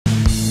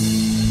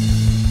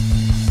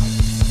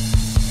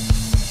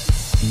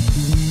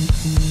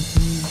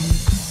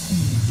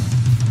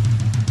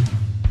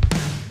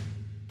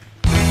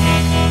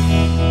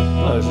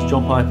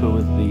Piper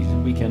with the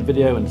weekend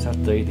video on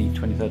Saturday the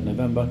 23rd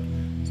November.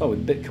 Start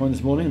with Bitcoin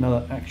this morning,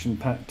 another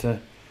action-packed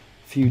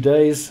few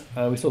days.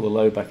 We saw the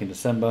low back in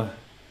December,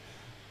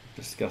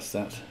 discussed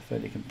that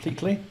fairly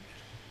completely.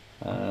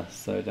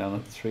 So down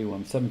at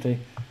 3,170,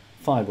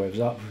 5 waves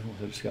up, we've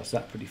also discussed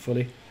that pretty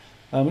fully.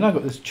 We've now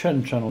got this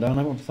trend channel down.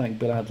 I want to thank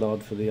Bill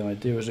Adlard for the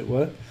idea, as it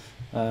were.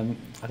 I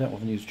don't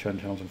often use trend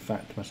channels, in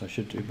fact, unless I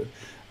should do,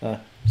 but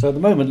so at the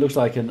moment it looks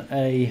like an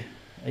A,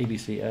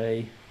 ABC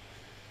A,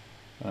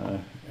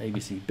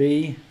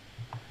 ABCB,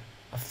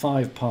 a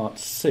 5-part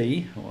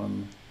C,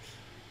 1,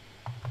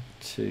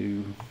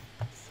 2,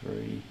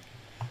 3,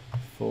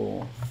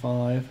 4,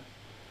 5,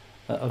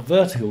 a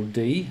vertical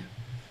D,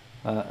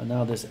 and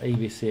now this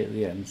ABC at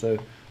the end. So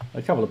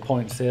a couple of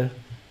points here.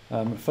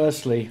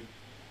 Firstly,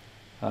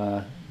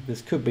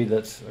 this could be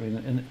that, I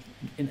mean,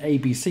 in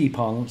ABC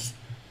parlance,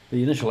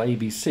 the initial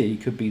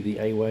ABC could be the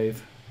A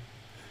wave.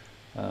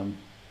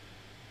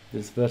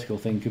 This vertical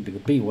thing could be the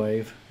B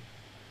wave,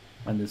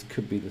 and this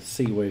could be the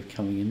C wave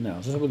coming in now. So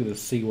let's have a look at the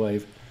C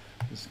wave.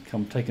 It's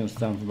taking us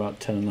down from about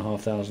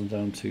 10,500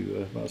 down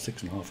to about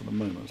 6.5 at the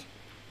moment.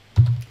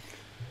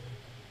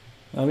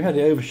 We had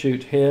the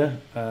overshoot here,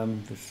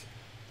 this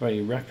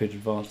very rapid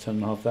advance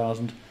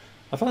 10,500.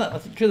 I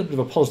treat it a bit of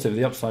a positive,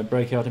 the upside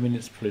breakout. I mean,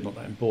 it's probably not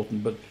that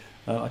important, but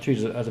I treat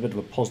it as a bit of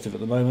a positive at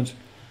the moment.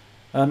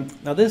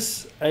 Now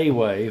this A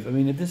wave, I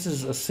mean, if this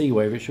is a C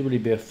wave, it should really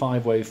be a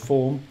 5-wave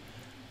form.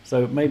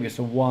 So maybe it's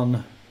a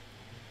 1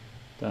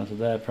 down to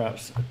there,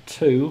 perhaps a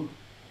 2,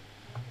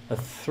 a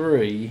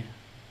 3.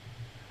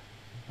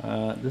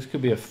 This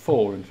could be a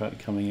 4, in fact,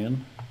 coming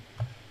in.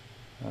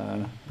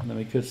 And then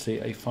we could see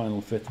a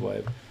final 5th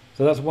wave.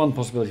 So that's one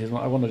possibility.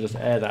 I want to just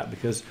air that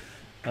because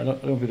I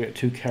don't want to get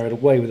too carried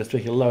away with this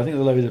particular low. I think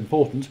the low is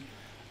important.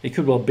 It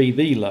could well be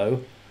the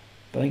low,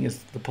 but I think it's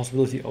the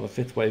possibility of a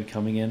 5th wave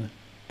coming in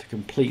to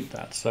complete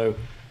that. So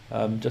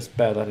just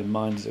bear that in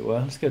mind, as it were.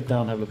 Let's go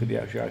down and have a look at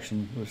the actual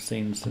action we've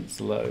seen since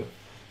the low.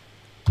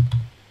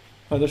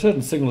 There are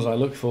certain signals I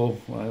look for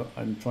when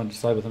I'm trying to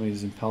decide whether something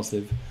is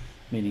impulsive,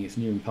 meaning it's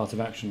new impulsive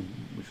action,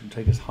 which would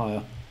take us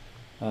higher,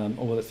 or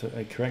whether it's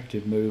a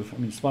corrective move. I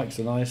mean, spikes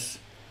are nice,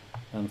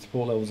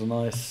 support levels are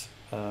nice,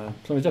 so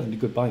it's definitely a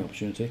good buying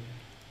opportunity.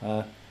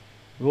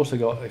 We've also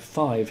got a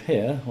 5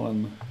 here,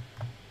 1,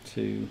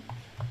 2,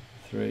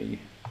 3,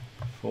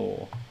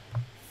 4,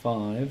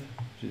 5,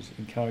 which is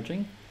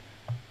encouraging.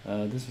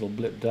 This little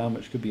blip down,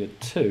 which could be a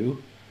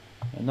 2,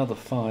 another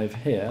 5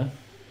 here.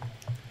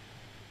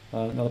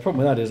 Now the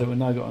problem with that is that we've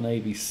now got an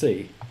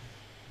ABC.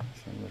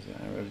 So where's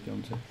the arrow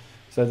gone to?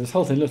 So this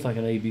whole thing looks like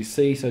an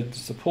ABC, so it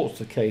supports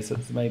the case that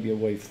there's maybe a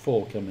wave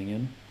 4 coming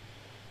in.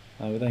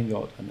 We've then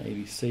got an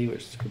ABC,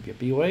 which could be a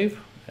B wave,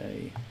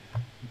 A,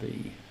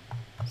 B,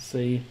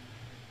 C,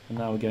 and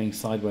now we're going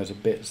sideways a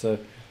bit. So,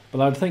 but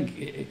I would think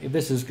if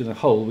this is going to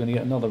hold, we're going to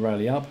get another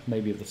rally up,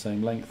 maybe of the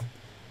same length.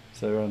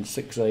 So around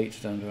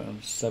 6.8 down to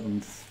around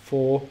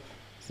 7.4,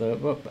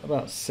 so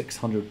about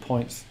 600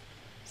 points.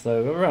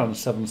 So around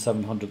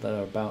 700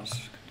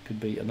 thereabouts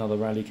could be another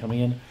rally coming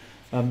in,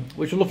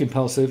 which will look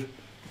impulsive,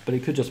 but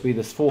it could just be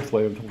this 4th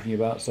wave I'm talking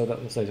about. So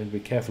that's something to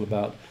be careful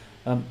about.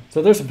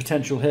 So there's some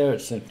potential here.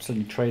 It's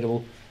certainly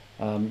tradable.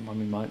 I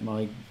mean,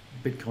 my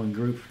Bitcoin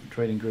group,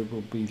 trading group, will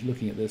be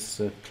looking at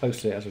this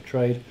closely as a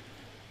trade.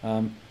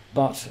 But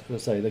as I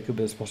say, there could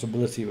be this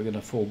possibility we're going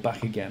to fall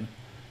back again,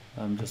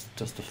 just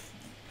to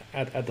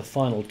add the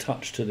final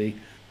touch to the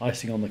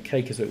icing on the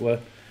cake, as it were.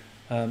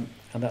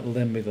 And that will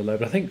then be the low.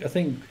 But I think I've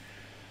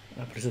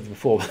said this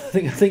before. I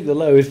think the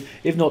low is,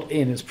 if not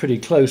in, it's pretty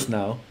close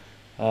now.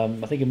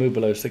 I think a move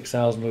below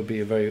 6,000 would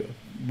be very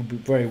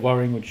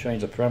worrying. Would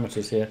change the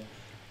parameters here.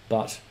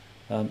 But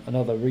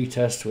another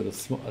retest with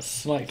a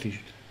slightly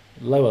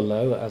lower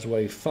low as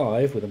wave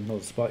 5 with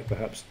another spike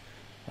perhaps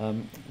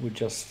would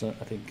just I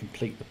think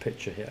complete the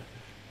picture here.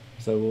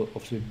 So we'll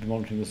obviously be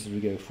monitoring this as we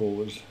go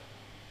forwards.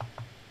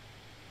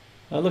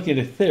 Looking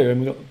at Ethereum,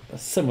 we've got a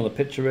similar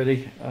picture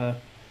really.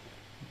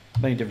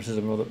 Main differences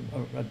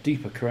are a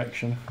deeper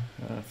correction,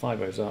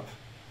 5 waves up,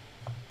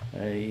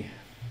 A,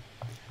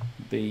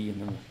 B, and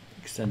then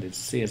extended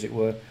C, as it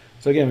were.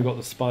 So again, we've got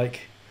the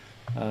spike,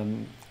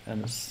 and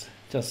it's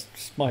just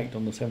spiked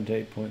on the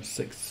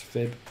 78.6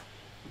 fib.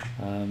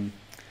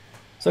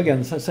 So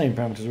again, the same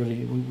parameters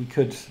really. We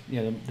could,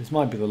 this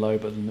might be the low,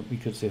 but then we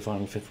could see a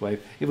final 5th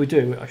wave. If we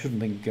do, I shouldn't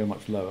think it'd go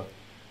much lower,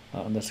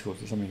 unless of course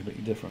it's something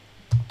completely different.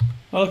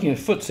 Well, looking at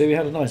FTSE, we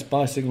had a nice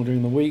buy signal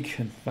during the week.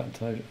 In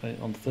fact,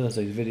 on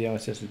Thursday's video I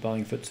suggested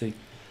buying FTSE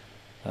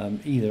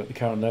either at the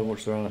current level,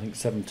 which is around I think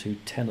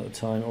 7.210 at the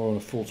time, or on a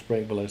false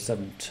break below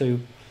 7.2.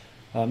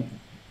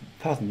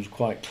 Pattern was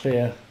quite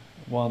clear: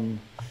 1,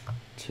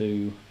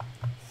 2,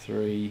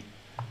 3,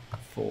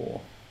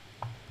 4,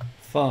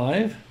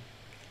 5,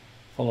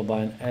 followed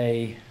by an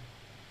A,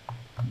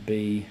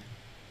 B,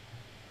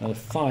 and a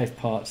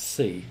 5-part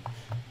C.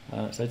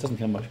 So it doesn't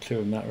come much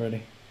clearer than that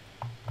really.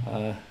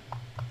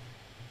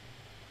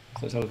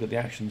 So let's have a look at the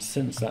action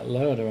since that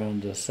low at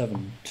around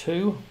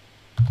 7.2.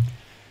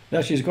 It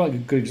actually is quite a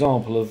good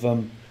example of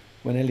when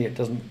Elliott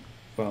doesn't,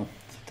 well,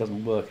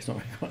 doesn't work. It's not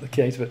really quite the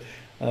case, but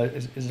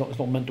it's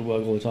not meant to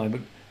work all the time.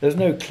 But there's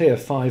no clear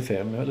 5 here.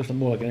 I mean, it looks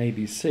more like an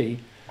ABC,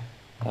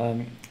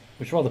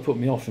 which rather put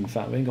me off. In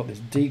fact, we ain't got this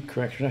deep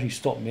correction. It actually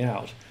stopped me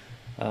out.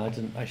 I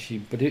didn't actually,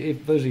 but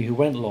if those of you who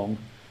went long,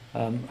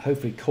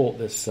 hopefully caught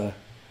this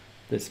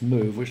this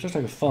move, which looks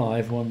like a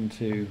 5. 1,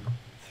 2,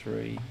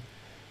 3,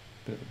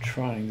 bit of a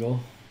triangle.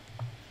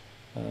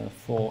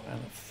 4 and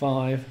a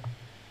 5,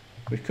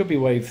 which could be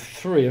wave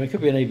 3. I mean, it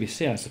could be an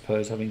ABC, I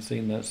suppose, having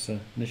seen that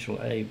initial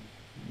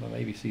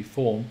ABC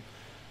form.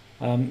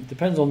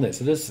 Depends on this.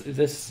 So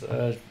this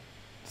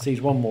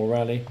sees one more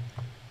rally.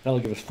 That'll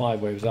give us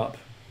 5 waves up,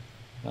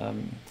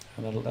 and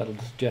that'll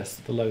suggest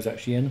that the low's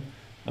actually in,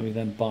 and we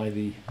then buy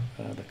the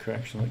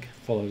correction that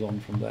follows on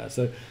from there.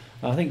 So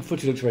I think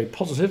footy looks very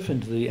positive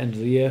into the end of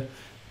the year,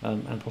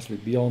 and possibly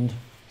beyond.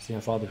 See how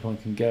far this one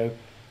can go,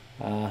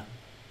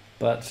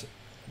 but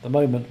at the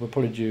moment we're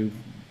probably due,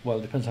 well,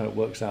 it depends how it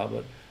works out,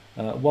 but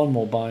one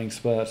more buying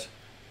spurt,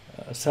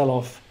 a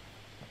sell-off,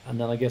 and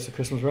then I guess a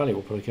Christmas rally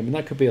will probably come. I mean,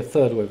 that could be a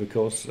third wave, of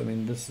course. I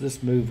mean,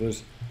 this move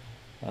was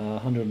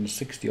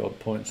 160 odd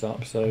points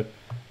up, so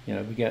you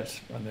know, we get,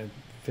 I don't know,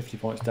 50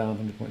 points down,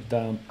 100 points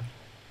down.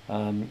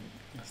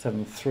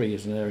 7.3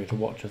 is an area to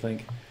watch, I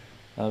think.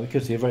 We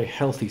could see a very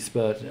healthy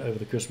spurt over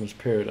the Christmas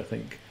period, I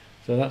think.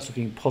 So that's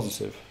looking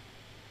positive.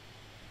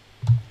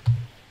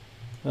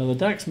 The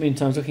DAX,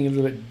 meantime, is looking a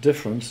little bit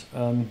different.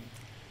 It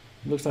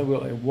looks like we've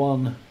got a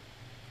 1,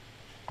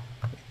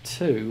 a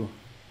 2,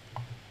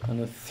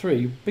 and a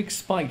 3. Big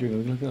spike during,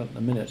 we're looking at in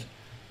a minute.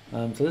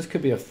 So this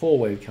could be a 4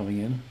 wave coming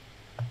in,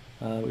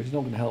 which is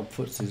not going to help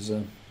FTSE's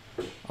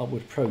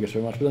upward progress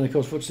very much. But then, of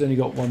course, FTSE's only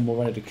got one more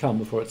rally to come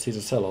before it sees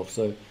a sell-off.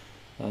 So,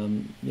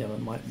 yeah,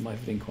 that might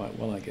fit in quite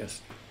well, I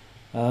guess.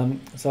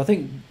 So I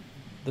think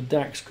the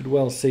DAX could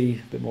well see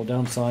a bit more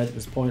downside at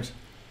this point.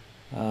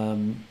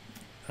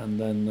 And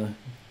then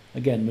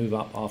again move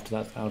up after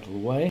that's out of the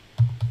way.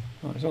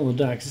 Right, so on the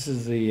DAX, this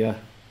is the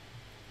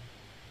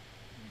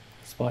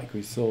spike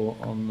we saw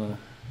on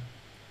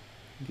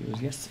I think it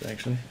was yesterday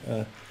actually.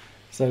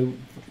 So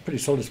pretty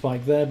solid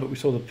spike there, but we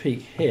saw the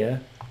peak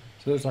here,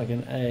 so it looks like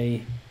an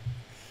A,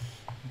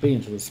 B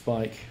into the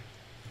spike,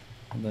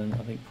 and then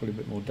I think probably a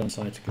bit more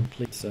downside to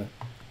complete the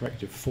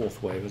corrective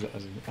 4th wave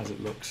as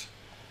it looks,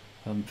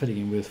 fitting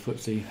in with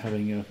FTSE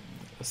having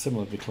a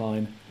similar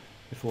decline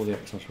before the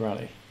Xmas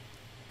rally.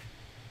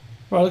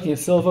 Right, looking at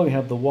silver, we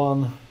have the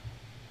 1,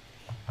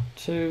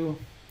 2,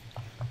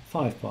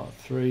 5 part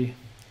 3.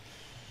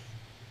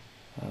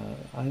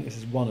 I think this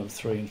is 1 of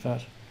 3, in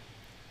fact.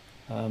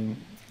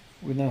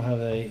 We now have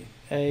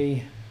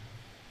A,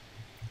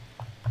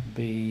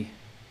 B,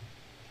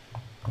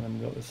 and then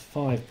we've got this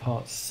 5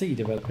 part C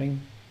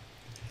developing.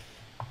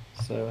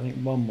 So I think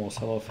one more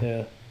sell-off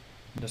here,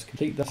 and just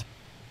complete that.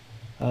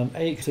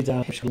 A could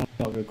down, which will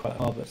not go quite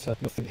hard, but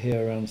you'll fit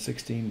here around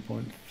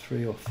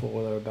 16.3 or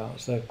 4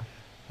 thereabouts. So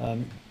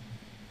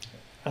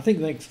I think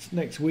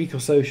next week or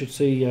so should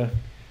see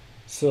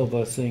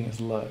silver seeing its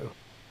low.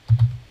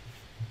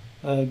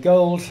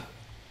 Gold,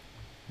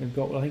 we've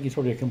got, well, I think it's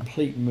probably a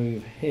complete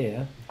move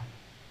here.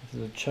 This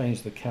is a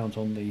change the count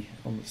on the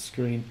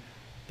screen,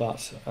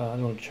 but I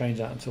don't want to change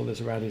that until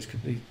this rally is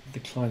the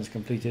decline is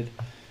completed.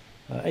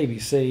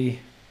 ABC,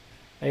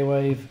 A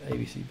wave,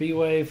 ABC, B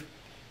wave,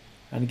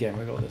 and again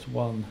we've got this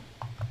 1,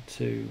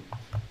 2,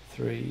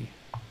 3,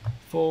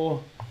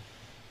 4,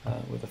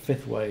 with a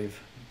 5th wave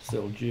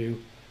still due,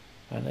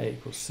 and A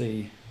equals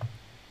C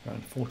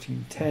around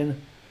 14.10,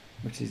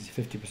 which is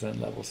 50%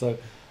 level. So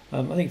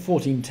I think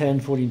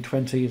 14.10,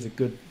 14.20 is a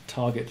good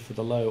target for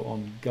the low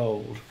on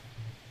gold.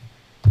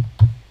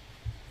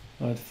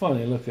 I'd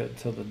finally look at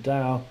the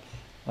Dow.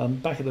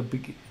 Back at the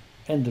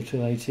end of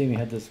 2018, we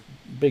had this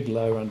big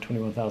low around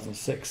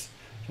 21,006,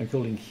 which I'm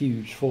calling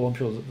huge for. I'm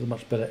sure there's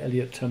much better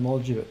Elliott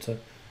terminology, but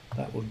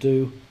that will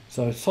do.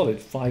 So a solid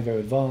 5-0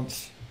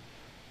 advance,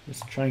 this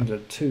triangular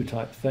 2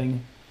 type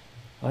thing.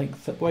 I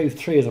think that wave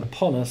 3 is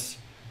upon us,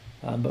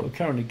 but we've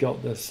currently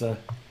got this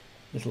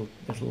little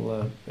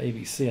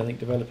ABC, I think,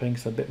 developing,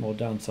 so a bit more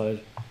downside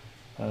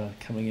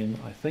coming in,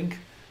 I think,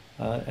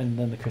 and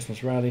then the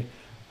Christmas rally.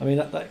 I mean,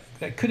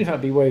 that could in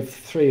fact be wave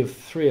 3 of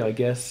 3, I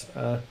guess.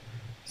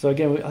 So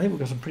again, I think we've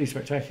got some pretty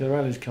spectacular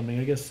rallies coming.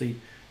 I guess the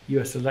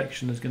US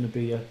election is going to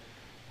be a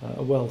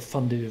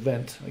well-funded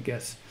event, I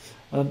guess.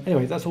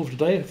 Anyway, that's all for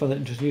today. If you found that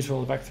interesting, useful,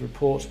 I'll back the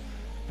report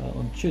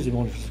on Tuesday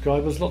morning for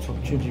subscribers. Lots of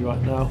opportunity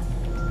right now.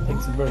 I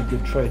think some very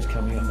good trades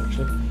coming up,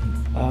 actually.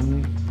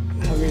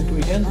 Have a good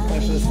weekend.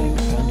 Thanks for listening,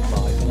 and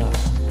bye for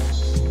now.